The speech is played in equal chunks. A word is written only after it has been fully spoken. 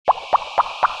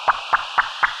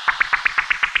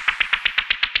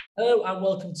Hello and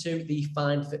welcome to the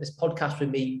Find Fitness podcast with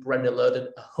me, Brendan Loden,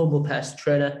 a humble personal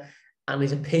trainer, and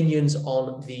his opinions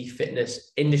on the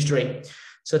fitness industry.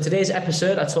 So today's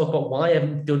episode, I talk about why I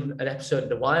haven't done an episode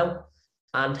in a while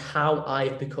and how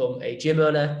I've become a gym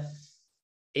owner.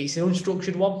 It's an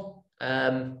unstructured one,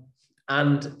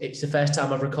 and it's the first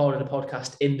time I've recorded a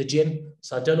podcast in the gym.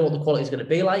 So I don't know what the quality is going to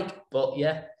be like, but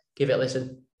yeah, give it a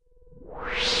listen.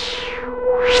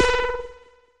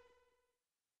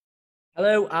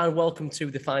 Hello and welcome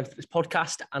to the Find Fitness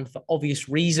podcast. And for obvious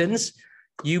reasons,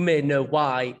 you may know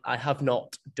why I have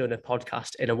not done a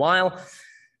podcast in a while.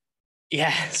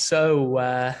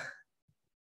 So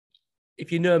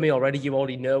if you know me already, you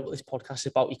already know what this podcast is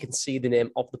about. You can see the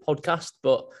name of the podcast,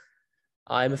 but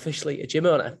I'm officially a gym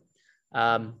owner.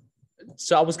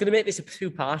 So I was going to make this a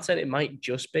two-parter, and it might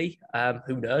just be,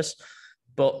 who knows.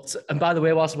 And by the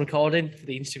way, whilst I'm recording for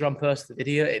the Instagram post, the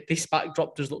video, this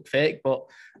backdrop does look fake, but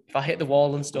if I hit the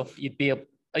wall and stuff, you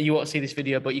won't see this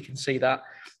video, but you can see that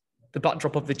the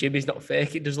backdrop of the gym is not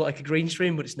fake. It does look like a green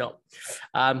screen, but it's not.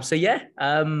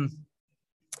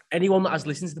 Anyone that has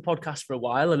listened to the podcast for a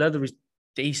while, I know there is a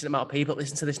decent amount of people that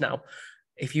listen to this now.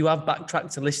 If you have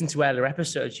backtracked to listen to earlier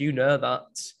episodes, you know that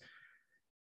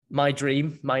my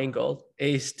dream, my end goal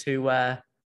is to own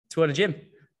a gym.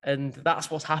 And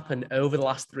that's what's happened over the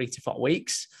last 3 to 4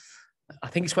 weeks. I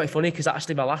think it's quite funny because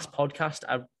actually my last podcast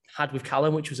I had with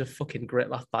Callum, which was a fucking great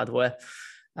laugh, by the way.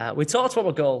 We talked about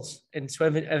my goals and to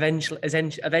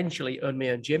eventually own my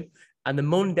own gym. And the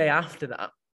Monday after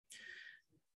that,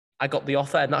 I got the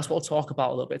offer, and that's what I'll talk about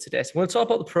a little bit today. So I'm going to talk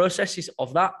about the processes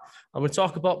of that. I'm going to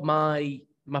talk about my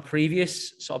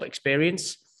previous sort of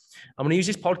experience. I'm going to use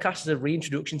this podcast as a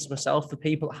reintroduction to myself for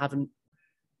people that haven't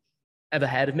ever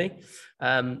heard of me.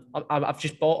 I've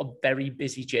just bought a very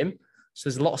busy gym. So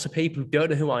there's lots of people who don't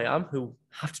know who I am, who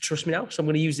have to trust me now. So I'm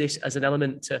going to use this as an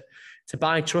element to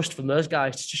buy trust from those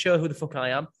guys, just to show who the fuck I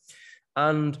am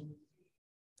and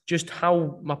just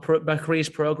how my career's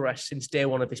progressed since day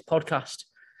one of this podcast.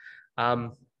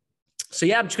 I'm just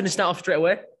going to start off straight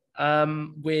away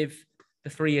with the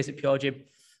 3 years at Pure Gym.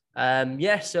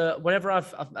 So whenever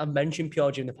I've mentioned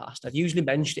Pure Gym in the past, I've usually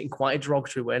mentioned it in quite a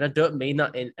derogatory way, and I don't mean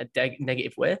that in a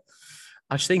negative way.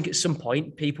 I just think at some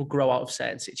point people grow out of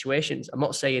certain situations. I'm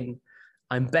not saying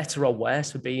I'm better or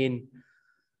worse for being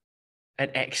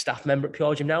an ex-staff member at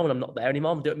Pure Gym now and I'm not there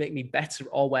anymore. It don't make me better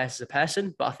or worse as a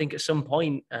person, but I think at some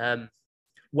point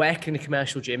working in a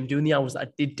commercial gym, doing the hours that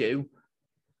I did do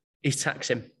is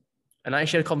taxing. And I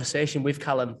actually had a conversation with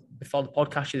Callum before the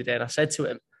podcast the other day, and I said to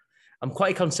him, I'm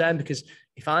quite concerned because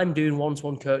if I'm doing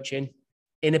one-to-one coaching,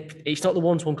 it's not the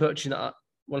one-to-one coaching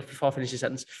before I finish the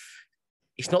sentence,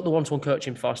 it's not the one-to-one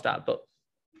coaching before I start, but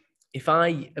if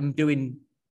I am doing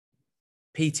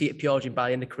PT at Pure Gym by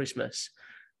the end of Christmas,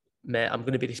 mate, I'm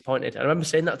going to be disappointed. I remember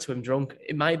saying that to him drunk.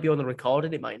 It might be on the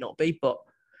recording, it might not be, but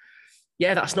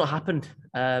yeah, that's not happened.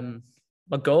 I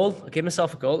gave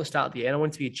myself a goal at the start of the year. I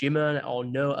wanted to be a gym owner or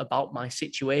know about my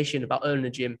situation, about owning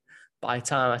a gym by the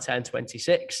time I turned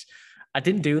 26. I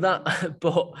didn't do that,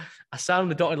 but I signed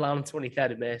the dotted line on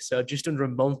 23rd of May. So just under a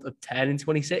month of turning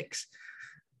 26,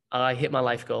 I hit my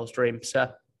life goals dream.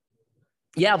 So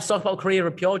yeah, I'll talk about career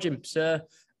at Pure Gym. So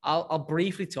I'll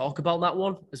briefly talk about that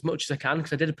one as much as I can,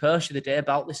 because I did a post the other day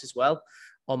about this as well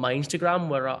on my Instagram,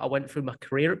 where I went through my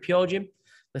career at Pure Gym,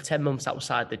 the 10 months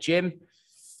outside the gym,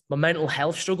 my mental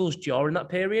health struggles during that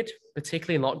period,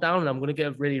 particularly in lockdown. And I'm going to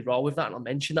get really raw with that, and I'll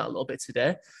mention that a little bit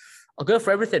today. I'll go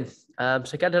for everything. So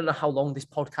again, I don't know how long this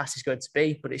podcast is going to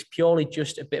be, but it's purely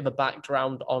just a bit of a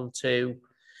background onto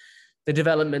the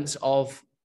developments of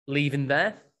leaving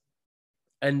there.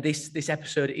 And this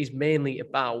episode is mainly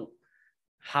about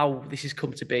how this has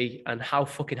come to be and how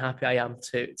fucking happy I am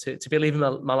to be living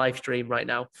my life dream right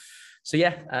now. So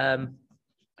yeah,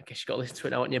 I guess you got to listen to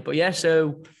it now, haven't you? But yeah,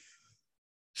 so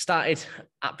started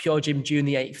at Pure Gym June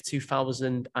the 8th,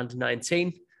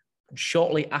 2019.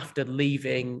 Shortly after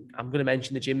leaving, I'm going to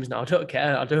mention the gyms now. I don't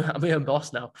care. I'm my own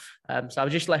boss now. So I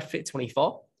just left Fit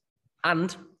 24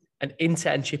 and an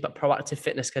internship at Proactive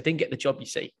Fitness, because I didn't get the job, you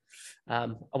see. I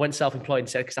went self-employed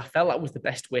instead because I felt that was the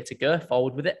best way to go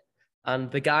forward with it. And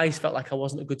the guys felt like I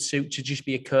wasn't a good suit to just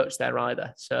be a coach there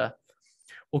either. So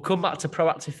we'll come back to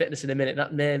Proactive Fitness in a minute.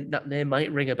 That name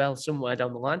might ring a bell somewhere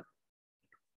down the line.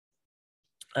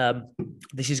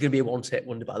 This is going to be a one-take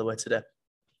wonder, by the way, today.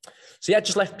 So yeah,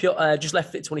 just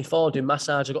left Fit 24 doing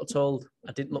massage. I got told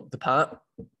I didn't look the part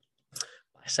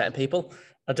by certain people.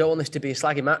 I don't want this to be a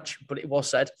slagging match, but it was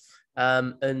said.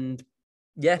 And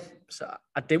yeah, so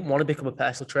I didn't want to become a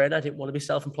personal trainer. I didn't want to be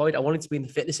self-employed. I wanted to be in the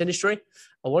fitness industry.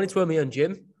 I wanted to own my own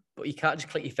gym, but you can't just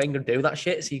click your finger and do that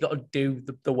shit. So you got to do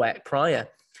the work prior.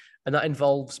 And that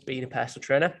involves being a personal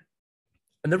trainer.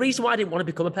 And the reason why I didn't want to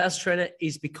become a personal trainer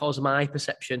is because of my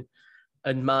perception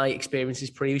and my experiences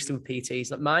previously with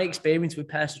PTs. Like my experience with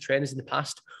personal trainers in the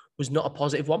past was not a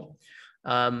positive one.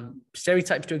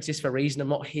 Stereotypes do exist for a reason. I'm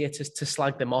not here to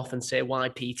slag them off and say why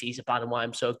PTs are bad and why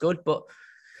I'm so good, but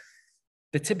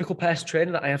the typical personal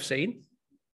trainer that I have seen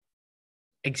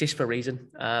exists for a reason.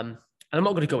 And I'm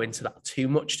not going to go into that too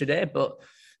much today, but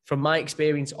from my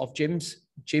experience of gyms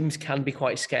can be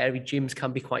quite scary. Gyms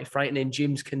can be quite frightening.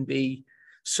 Gyms can be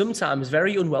sometimes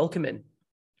very unwelcoming.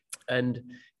 And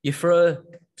you throw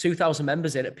 2,000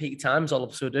 members in at peak times all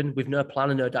of a sudden with no plan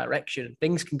and no direction.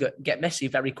 Things can get messy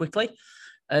very quickly.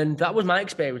 And that was my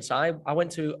experience. I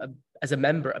went to, as a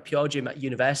member at a Pure Gym at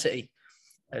university,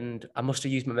 and I must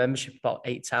have used my membership about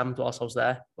 8 times whilst I was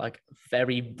there, like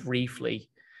very briefly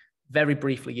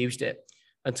used it.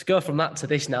 And to go from that to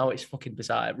this now, it's fucking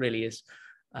bizarre. It really is.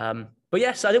 But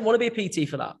yes, I didn't want to be a PT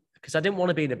for that because I didn't want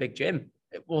to be in a big gym.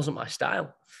 It wasn't my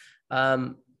style.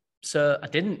 So I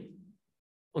didn't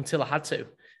until I had to.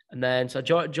 And then, so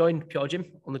I joined Pure Gym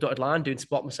on the dotted line, doing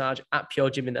spot massage at Pure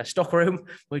Gym in their stock room,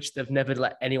 which they've never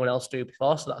let anyone else do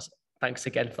before. So that's thanks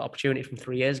again for the opportunity from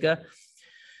 3 years ago.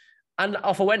 And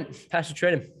off I went, personal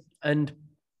training. And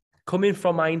coming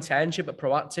from my internship at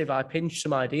Proactive, I pinched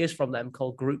some ideas from them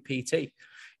called Group PT.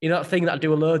 You know, that thing that I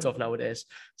do a load of nowadays.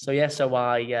 So yeah, so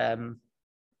I,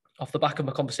 off the back of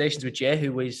my conversations with Jay,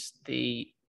 who is the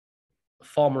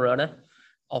former owner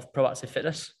of Proactive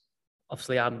Fitness,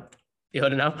 obviously I'm the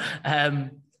owner now,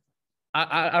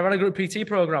 I ran a Group PT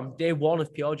program, day one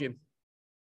of Pure Gym.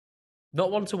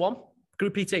 Not one-to-one,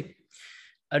 Group PT.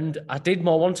 And I did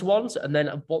more one-to-ones, and then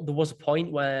there was a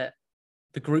point where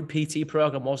the Group PT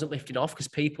program wasn't lifting off because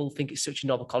people think it's such a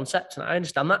novel concept, and I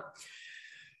understand that.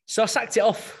 So I sacked it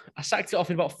off. I sacked it off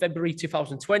in about February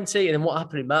 2020, and then what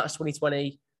happened in March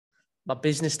 2020, my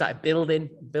business started building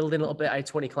a little bit. I had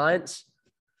 20 clients,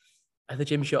 and the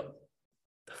gym shut.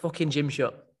 The fucking gym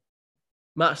shut.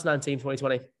 March 19,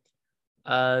 2020.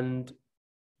 And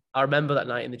I remember that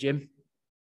night in the gym,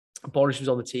 Boris was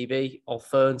on the TV, or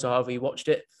phones, or however you watched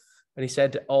it, and he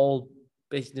said, all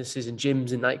businesses and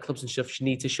gyms and nightclubs and stuff, you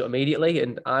need to shut immediately.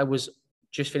 And I was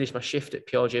just finished my shift at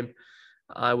Pure Gym.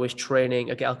 I was training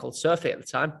a girl called Sophie at the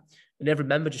time, and every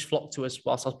member just flocked to us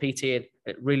whilst I was PTing.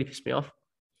 It really pissed me off.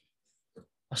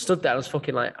 I stood there, I was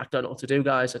fucking like, I don't know what to do,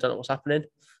 guys. I don't know what's happening.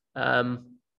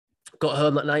 Got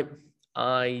home that night.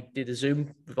 I did a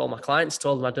Zoom with all my clients,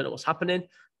 told them I don't know what's happening,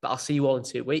 but I'll see you all in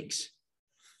 2 weeks.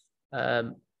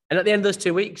 And at the end of those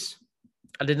 2 weeks,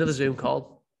 I did another Zoom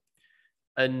call,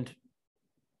 and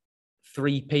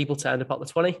 3 people turned up at the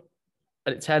 20.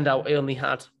 And it turned out I only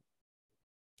had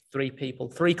 3 people,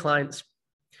 3 clients.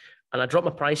 And I dropped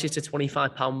my prices to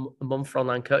 £25 a month for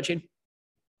online coaching.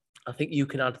 I think you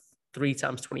can add 3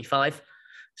 times 25.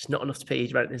 It's not enough to pay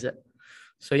your rent, is it?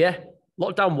 So yeah,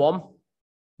 lockdown 1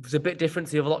 was a bit different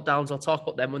to the other lockdowns. I'll talk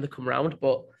about them when they come around,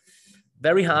 but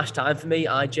very harsh time for me.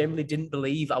 I genuinely didn't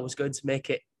believe I was going to make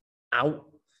it out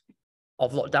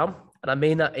of lockdown. And I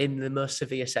mean that in the most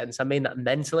severe sense. I mean that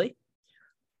mentally.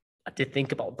 I did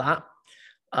think about that.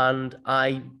 And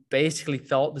I basically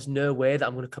thought there's no way that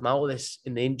I'm going to come out of this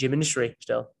in the gym industry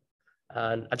still.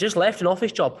 And I just left an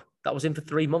office job that was in for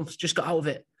 3 months, just got out of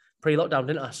it pre-lockdown,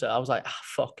 didn't I? So I was like,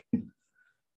 fuck.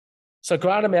 So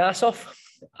grinding my ass off.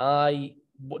 I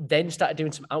then started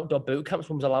doing some outdoor boot camps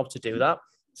when I was allowed to do that.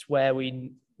 It's where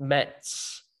we met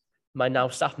my now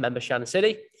staff member, Shannon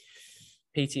City,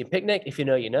 PT and Picnic, if you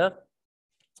know, you know.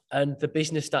 And the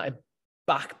business started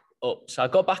back up. So I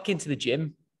got back into the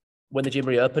gym when the gym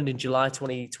reopened in July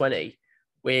 2020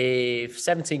 with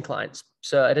 17 clients.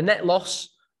 So I had a net loss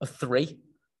of 3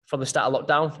 from the start of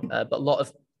lockdown, but a lot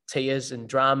of tears and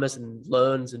dramas and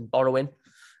loans and borrowing.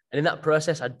 And in that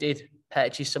process, I did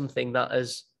purchase something that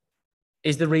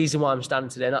is the reason why I'm standing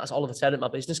today. And that's Oliver Tennant, my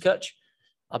business coach.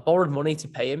 I borrowed money to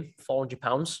pay him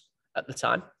 £400 at the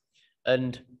time.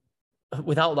 And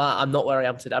without that, I'm not where I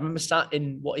am today. I remember sat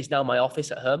in what is now my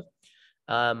office at home.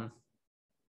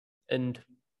 And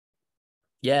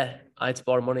yeah, I had to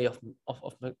borrow money off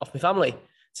my family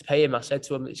to pay him. I said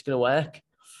to him, it's going to work.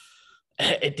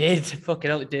 It did. Fucking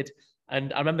hell, it did.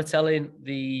 And I remember telling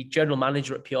the general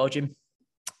manager at Pure Gym,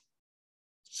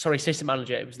 assistant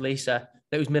manager, it was Lisa.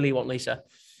 It was Millie, what Lisa.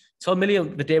 Told Millie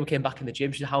the day we came back in the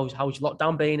gym, she said, how's your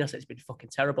lockdown been? I said, it's been fucking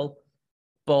terrible.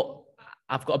 But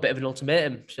I've got a bit of an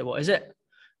ultimatum. She said, what is it?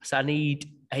 I said, I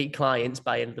need 8 clients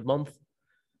by the end of the month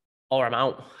or I'm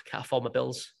out. I can't afford my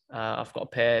bills. I've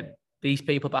got to pay these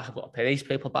people back. I've got to pay these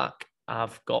people back.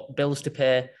 I've got bills to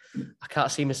pay. I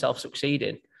can't see myself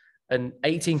succeeding. And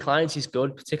 18 clients is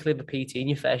good, particularly the PT in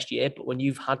your first year. But when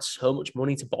you've had so much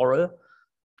money to borrow,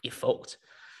 you're fucked.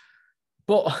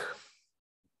 But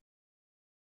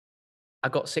I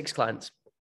got 6 clients.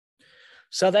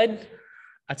 So then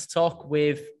I had to talk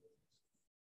with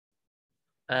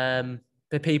the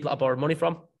people I borrowed money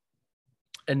from.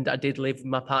 And I did live with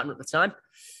my partner at the time.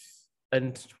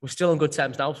 And we're still on good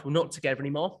terms now, so we're not together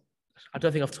anymore. I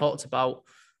don't think I've talked about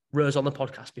Rose on the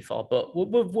podcast before, but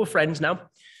we're friends now.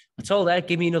 I told her,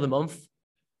 give me another month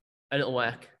and it'll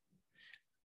work.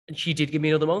 And she did give me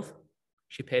another month.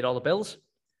 She paid all the bills.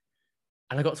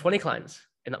 And I got 20 clients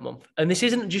in that month. And this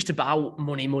isn't just about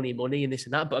money and this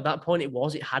and that, but at that point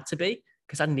it had to be,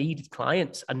 because I needed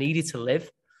clients. I needed to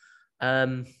live.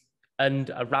 And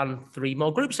I ran 3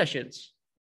 more group sessions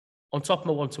on top of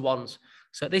my one-to-ones.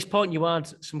 So at this point, you had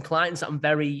some clients that I'm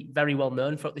very, very well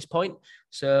known for at this point.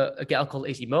 So a girl called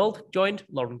Izzy Mould joined,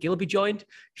 Lauren Gilby joined,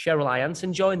 Cheryl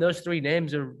Ianson joined. Those 3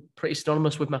 names are pretty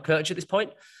synonymous with my coach at this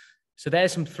point. So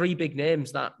there's some 3 big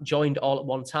names that joined all at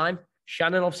one time.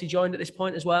 Shannon obviously joined at this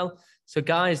point as well. So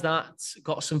guys that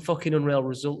got some fucking unreal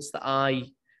results that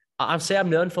I'd say I'm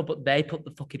known for, but they put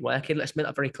the fucking work in. Let's make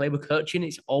that very clear. With coaching,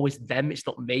 it's always them. It's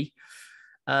not me.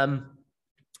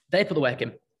 They put the work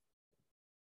in.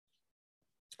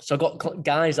 So I got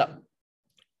guys that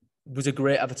was a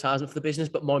great advertisement for the business,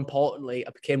 but more importantly,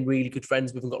 I became really good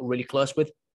friends with and got really close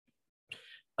with.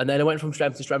 And then I went from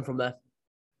strength to strength from there.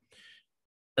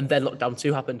 And then lockdown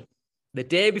 2 happened. The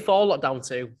day before lockdown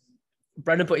 2,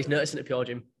 Brendan put his notice in at Pure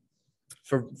Gym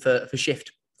for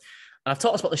shift. And I've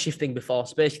talked about the shift thing before.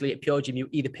 So basically at Pure Gym, you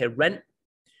either pay rent.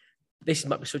 This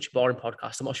might be such a boring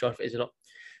podcast. I'm not sure if it is or not.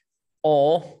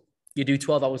 Or you do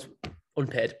 12 hours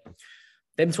unpaid.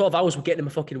 Them 12 hours were getting in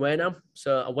my fucking way now.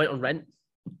 So I went on rent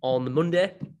on the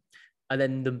Monday. And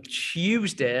then the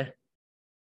Tuesday,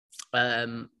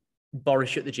 Boris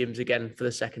shut the gyms again for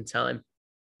the second time.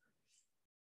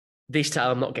 This time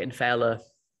I'm not getting fairer.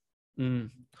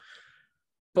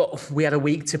 But we had a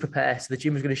week to prepare. So the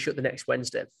gym was going to shut the next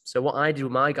Wednesday. So what I did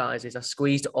with my guys is I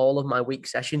squeezed all of my week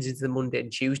sessions into the Monday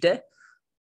and Tuesday.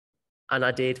 And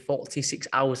I did 46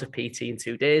 hours of PT in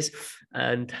 2 days.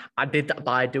 And I did that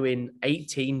by doing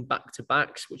 18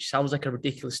 back-to-backs, which sounds like a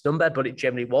ridiculous number, but it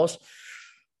generally was.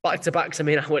 Back-to-backs, I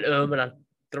mean, I went home and had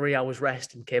 3 hours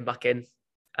rest and came back in.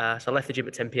 So I left the gym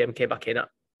at 10 p.m. and came back in at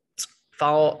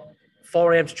 4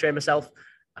 a.m. to train myself.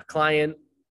 A client,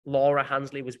 Laura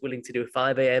Hansley, was willing to do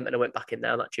 5 a.m. and I went back in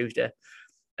there on that Tuesday.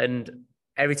 And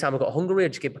every time I got hungry,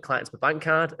 I'd just give my clients my bank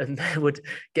card and they would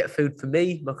get food for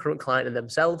me, my current client, and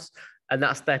themselves. And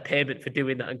that's their payment for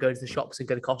doing that and going to the shops and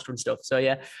getting Costa and stuff. So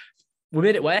yeah, we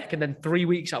made it work. And then 3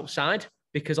 weeks outside,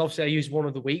 because obviously I used one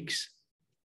of the weeks.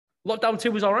 Lockdown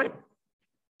 2 was all right.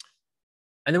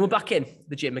 And then we're back in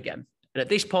the gym again. And at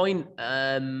this point,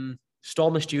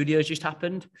 Storm the Studios just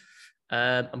happened.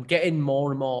 I'm getting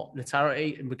more and more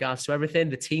notoriety in regards to everything.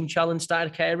 The team challenge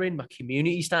started caring. My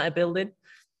community started building.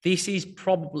 This is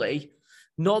probably,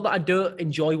 not that I don't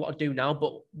enjoy what I do now,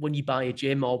 but when you buy a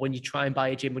gym or when you try and buy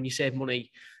a gym, when you save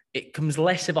money, it becomes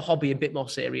less of a hobby and a bit more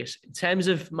serious. In terms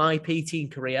of my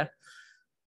PT career,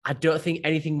 I don't think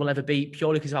anything will ever be,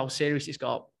 purely because of how serious it's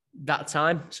got that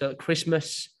time. So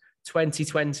Christmas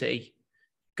 2020,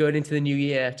 going into the new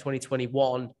year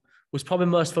 2021, was probably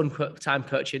the most fun time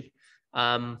coaching.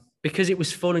 Because it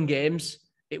was fun and games,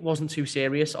 it wasn't too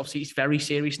serious. Obviously, it's very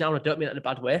serious now, and I don't mean that in a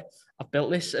bad way. I've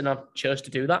built this and I've chose to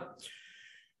do that.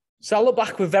 So I look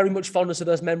back with very much fondness of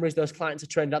those memories, those clients I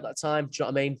trained at that time. Do you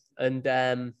know what I mean?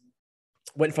 And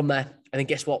went from there. And then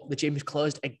guess what? The gym was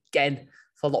closed again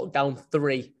for lockdown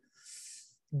 3.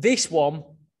 This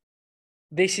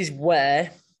is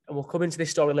where, and we'll come into this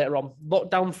story later on,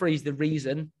 lockdown 3 is the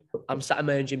reason I'm sat in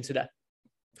my own gym today.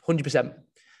 100%.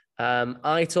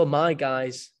 I told my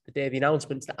guys the day of the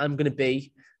announcement that I'm going to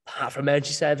be, apart from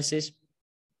emergency services,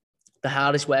 the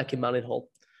hardest working man in Hull.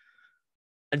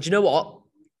 And do you know what?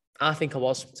 I think I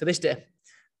was. To this day,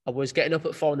 I was getting up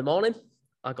at 4 a.m.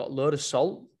 I got a load of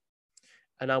salt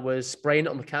and I was spraying it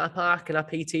on the car park and I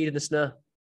PT'd in the snow.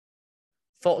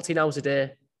 14 hours a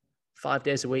day, 5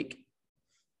 days a week.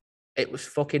 It was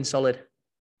fucking solid.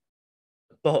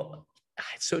 But I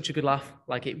had such a good laugh.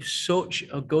 Like, it was such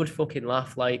a good fucking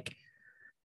laugh. Like,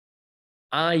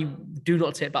 I do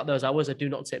not take back those hours. I do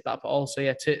not take back at all. So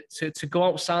yeah, to go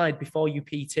outside before you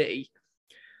PT,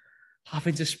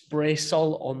 having to spray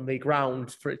salt on the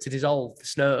ground for it to dissolve the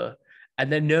snow,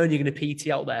 and then knowing you're going to PT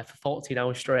out there for 14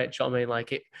 hours straight. You know what I mean?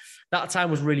 Like, that time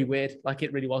was really weird. Like,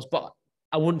 it really was. But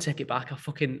I wouldn't take it back.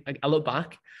 I look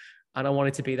back and I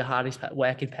wanted to be the hardest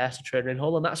working personal trainer in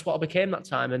Hull. And that's what I became that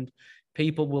time. And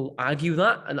People will argue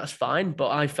that, and that's fine.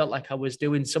 But I felt like I was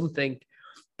doing something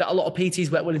that a lot of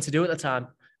PTs weren't willing to do at the time.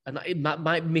 And it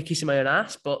might be me kissing my own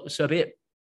ass, but so be it.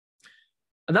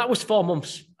 And that was 4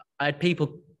 months. I had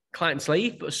clients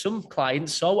leave, but some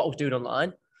clients saw what I was doing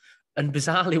online and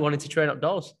bizarrely wanted to train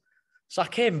outdoors. So I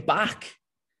came back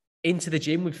into the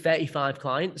gym with 35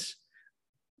 clients,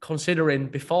 considering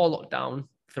before lockdown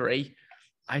 3,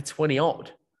 I had 20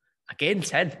 odd. I gained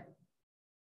 10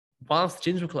 whilst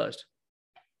the gyms were closed.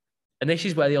 And this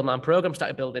is where the online program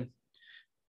started building.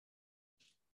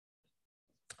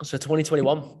 So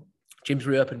 2021, gyms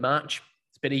reopened March.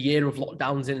 It's been a year of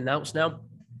lockdowns in and outs now.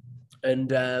 And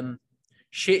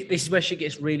this is where shit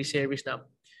gets really serious now.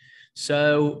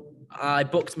 So I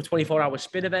booked my 24-hour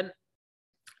spin event.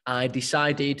 I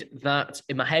decided that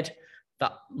in my head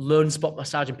that lone spot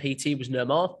massage and PT was no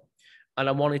more. And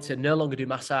I wanted to no longer do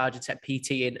massage and set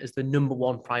PT in as the number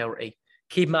one priority.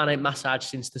 Keep in mind, I ain't massage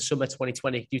since the summer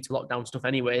 2020 due to lockdown stuff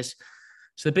anyways.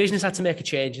 So the business had to make a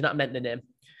change, and that meant the name.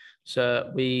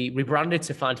 So we rebranded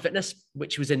to Find Fitness,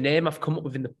 which was a name I've come up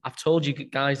with I've told you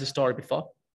guys the story before.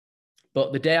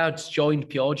 But the day I joined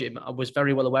Pure Gym, I was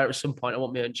very well aware at some point I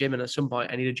want my own gym, and at some point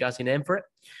I need a jazzy name for it.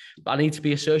 But I need to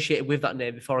be associated with that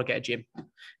name before I get a gym.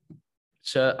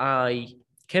 So I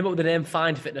came up with the name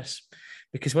Find Fitness,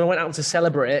 because when I went out to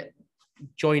celebrate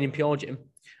joining Pure Gym,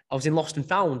 I was in Lost and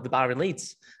Found, the bar in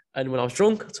Leeds. And when I was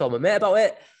drunk, I told my mate about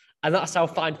it. And that's how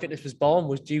Find Fitness was born,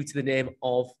 was due to the name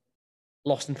of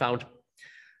Lost and Found.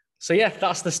 So yeah,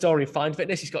 that's the story of Find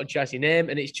Fitness. It's got a jazzy name,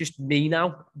 and it's just me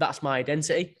now. That's my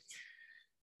identity.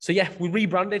 So yeah, we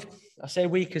rebranded. I say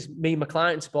we because me and my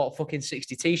clients bought fucking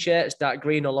 60 t-shirts, dark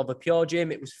green all over Pure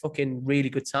Gym. It was fucking really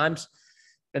good times.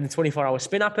 Then the 24-hour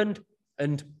spin happened.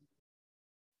 And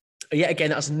yet again,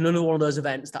 that's another one of those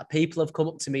events that people have come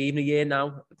up to me even a year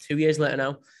now, 2 years later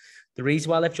now. The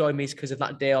reason why they've joined me is because of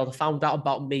that day, or they found out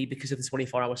about me because of the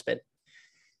 24-hour spin.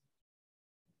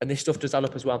 And this stuff does add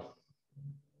up as well.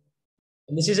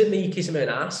 And this isn't me kissing my own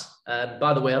ass.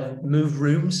 By the way, I've moved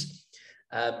rooms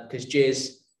because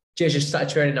Jay's just started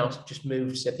training now, so just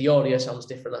moved. So if the audio sounds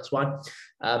different, that's why.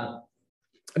 And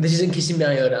this isn't kissing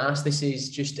my own ass. This is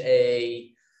just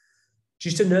a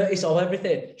notice of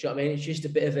everything. Do you know what I mean? It's just a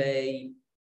bit of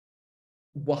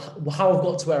how I've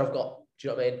got to where I've got. Do you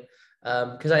know what I mean?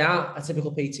 Because I am a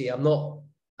typical PT.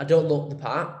 I don't look the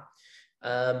part.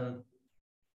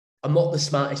 I'm not the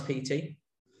smartest PT,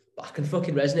 but I can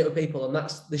fucking resonate with people. And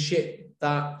that's the shit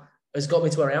that has got me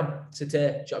to where I am today. Do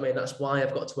you know what I mean? That's why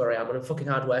I've got to where I am. And I'm a fucking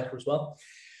hard worker as well.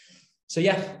 So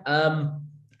yeah.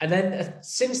 And then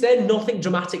since then, nothing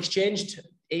dramatic's changed.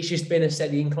 It's just been a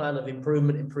steady incline of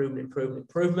improvement.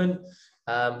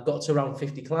 Got to around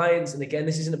 50 clients. And again,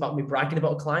 this isn't about me bragging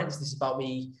about clients. This is about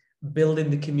me building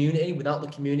the community. Without the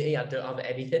community, I don't have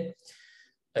anything.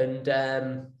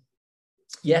 And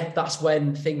yeah, that's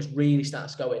when things really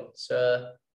starts going.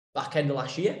 So back end of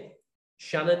last year,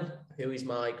 Shannon, who is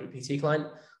my group PT client,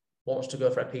 wants to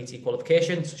go for a PT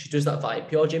qualification. So she does that via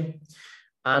Pure Gym.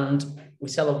 And we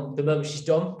tell them the moment she's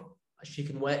done, she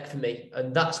can work for me.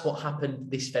 And that's what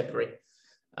happened this February.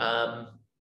 And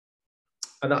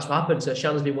that's what happened. So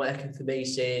Shannon's been working for me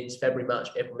since February, March,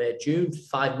 April, May, June,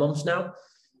 5 months now.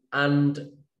 And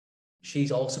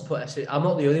she's also I'm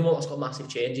not the only one that's got massive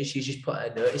changes. She's just put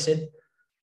a notice in.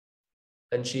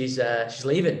 And she's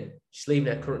leaving. She's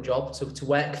leaving her current job to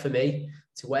work for me,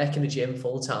 to work in the gym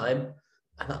full time.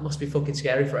 And that must be fucking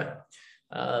scary for her.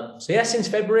 So yeah, since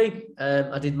February,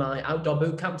 I did my outdoor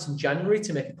boot camps in January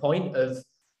to make a point of,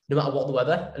 no matter what the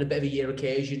weather, and a bit of a year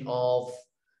occasion of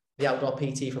the outdoor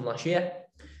PT from last year.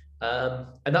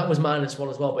 And that was -1 as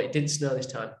well, but it didn't snow this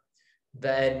time.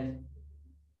 Then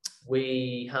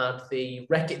we had the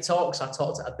Wreck-It Talks. I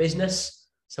talked at a business.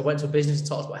 So I went to a business and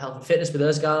talked about health and fitness with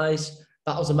those guys.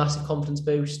 That was a massive confidence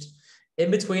boost. In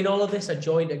between all of this, I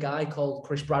joined a guy called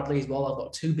Chris Bradley as well. I've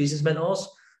got 2 business mentors.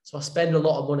 So I spend a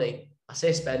lot of money.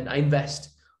 I invest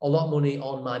a lot of money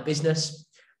on my business.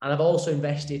 And I've also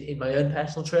invested in my own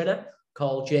personal trainer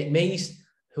called Jake Mees,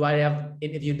 who I have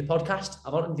interviewed in the podcast.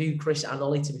 I've interviewed Chris and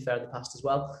Ollie, to be fair, in the past as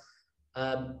well.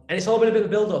 And it's all been a bit of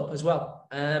a build-up as well.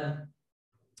 And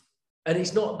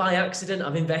it's not by accident.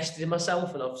 I've invested in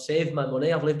myself and I've saved my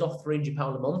money. I've lived off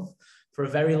 £300 a month for a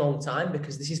very long time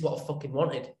because this is what I fucking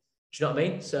wanted. Do you know what I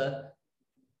mean? So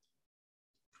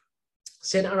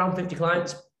sitting at around 50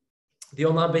 clients, the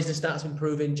online business starts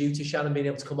improving due to Shannon being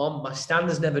able to come on. My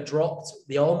standards never dropped.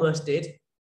 They almost did.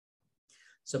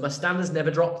 So my standards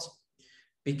never dropped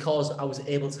because I was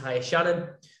able to hire Shannon.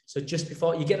 So just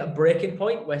before you get that breaking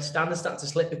point where standards start to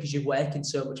slip because you're working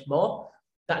so much more,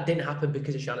 that didn't happen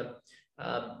because of Shannon.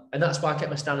 And that's why I kept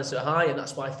my standards so high, and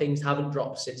that's why things haven't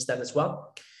dropped since then as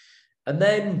well. And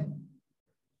then,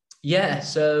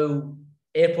 so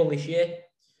April this year,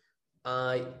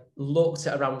 I looked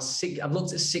at around I've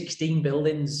looked at 16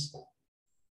 buildings,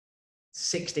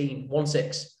 16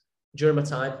 during my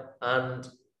time, and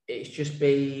it's just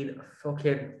been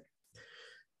fucking.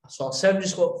 I saw a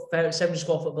 700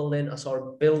 square foot building. I saw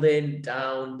a building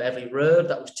down Beverly Road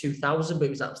that was 2,000, but it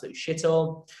was an absolute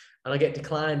shithole. And I get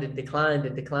declined again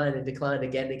and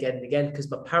again,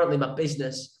 because apparently my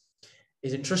business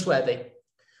isn't trustworthy.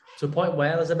 To a point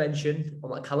where, as I mentioned on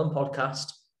that Callum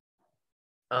podcast,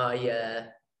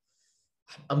 I'm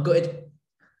gutted.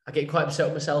 I get quite upset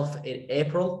with myself in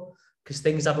April because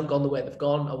things haven't gone the way they've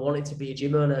gone. I wanted to be a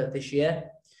gym owner this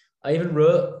year. I even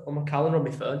wrote on my calendar on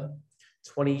my phone,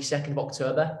 22nd of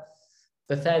October,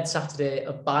 the third Saturday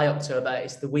of by October,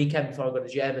 it's the weekend before I go to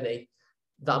Germany,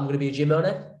 that I'm going to be a gym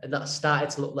owner, and that started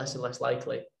to look less and less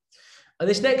likely. And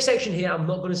this next section here, I'm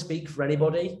not going to speak for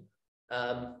anybody,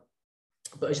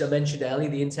 but as I mentioned earlier,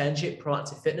 the internship,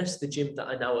 Proactive Fitness, the gym that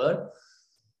I now own,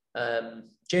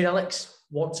 Jay and Alex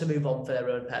want to move on for their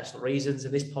own personal reasons,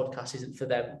 and this podcast isn't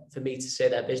for me to say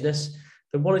their business.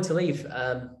 They wanted to leave,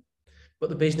 but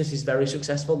the business is very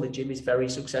successful. The gym is very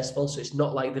successful, so it's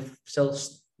not like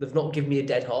they've not given me a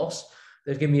dead horse.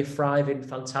 They've given me a thriving,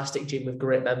 fantastic gym with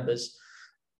great members,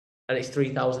 and it's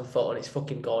 3,000 foot, and it's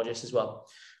fucking gorgeous as well.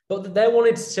 But they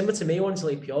wanted, similar to me, wanted to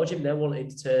leave Pure Gym. They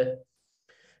wanted to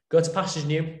go to pastures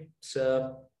new,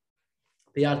 so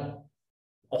they had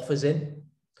offers in.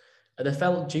 And I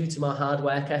felt, due to my hard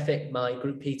work ethic, my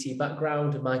group PT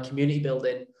background, and my community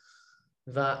building,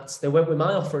 that they went with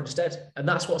my offer instead. And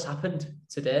that's what's happened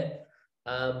today.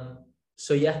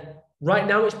 Right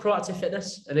now it's Proactive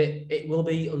Fitness, and it will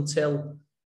be until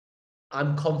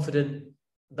I'm confident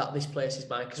that this place is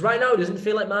mine. Because right now it doesn't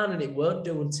feel like mine, and it won't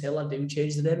do until I do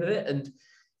change the name of it. And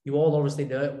you all obviously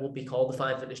know it will be called the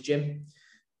Fine Fitness Gym.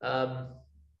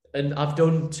 And I've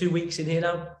done 2 weeks in here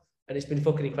now, and it's been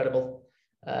fucking incredible.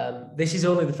 This is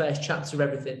only the first chapter of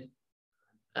everything.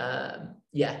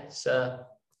 So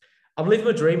I'm living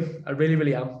my dream. I really,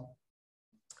 really am.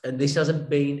 And this hasn't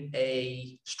been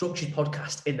a structured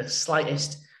podcast in the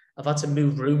slightest. I've had to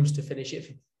move rooms to finish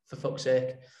it, for fuck's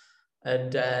sake.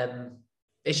 And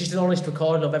it's just an honest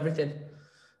recording of everything.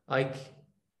 Like,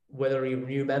 whether you're a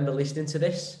new member listening to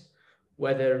this,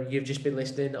 whether you've just been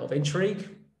listening out of intrigue,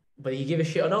 whether you give a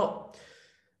shit or not,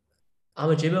 I'm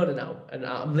a gym owner now, and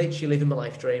I'm literally living my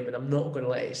life dream, and I'm not going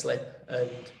to let it slip. And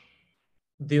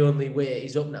the only way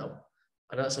is up now.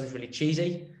 I know that sounds really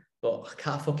cheesy, but I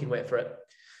can't fucking wait for it.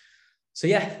 So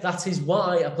yeah, that is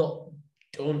why I've not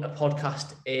done a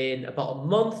podcast in about a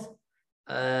month.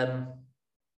 And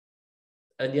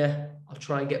yeah, I'll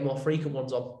try and get more frequent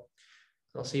ones on.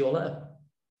 I'll see you all later.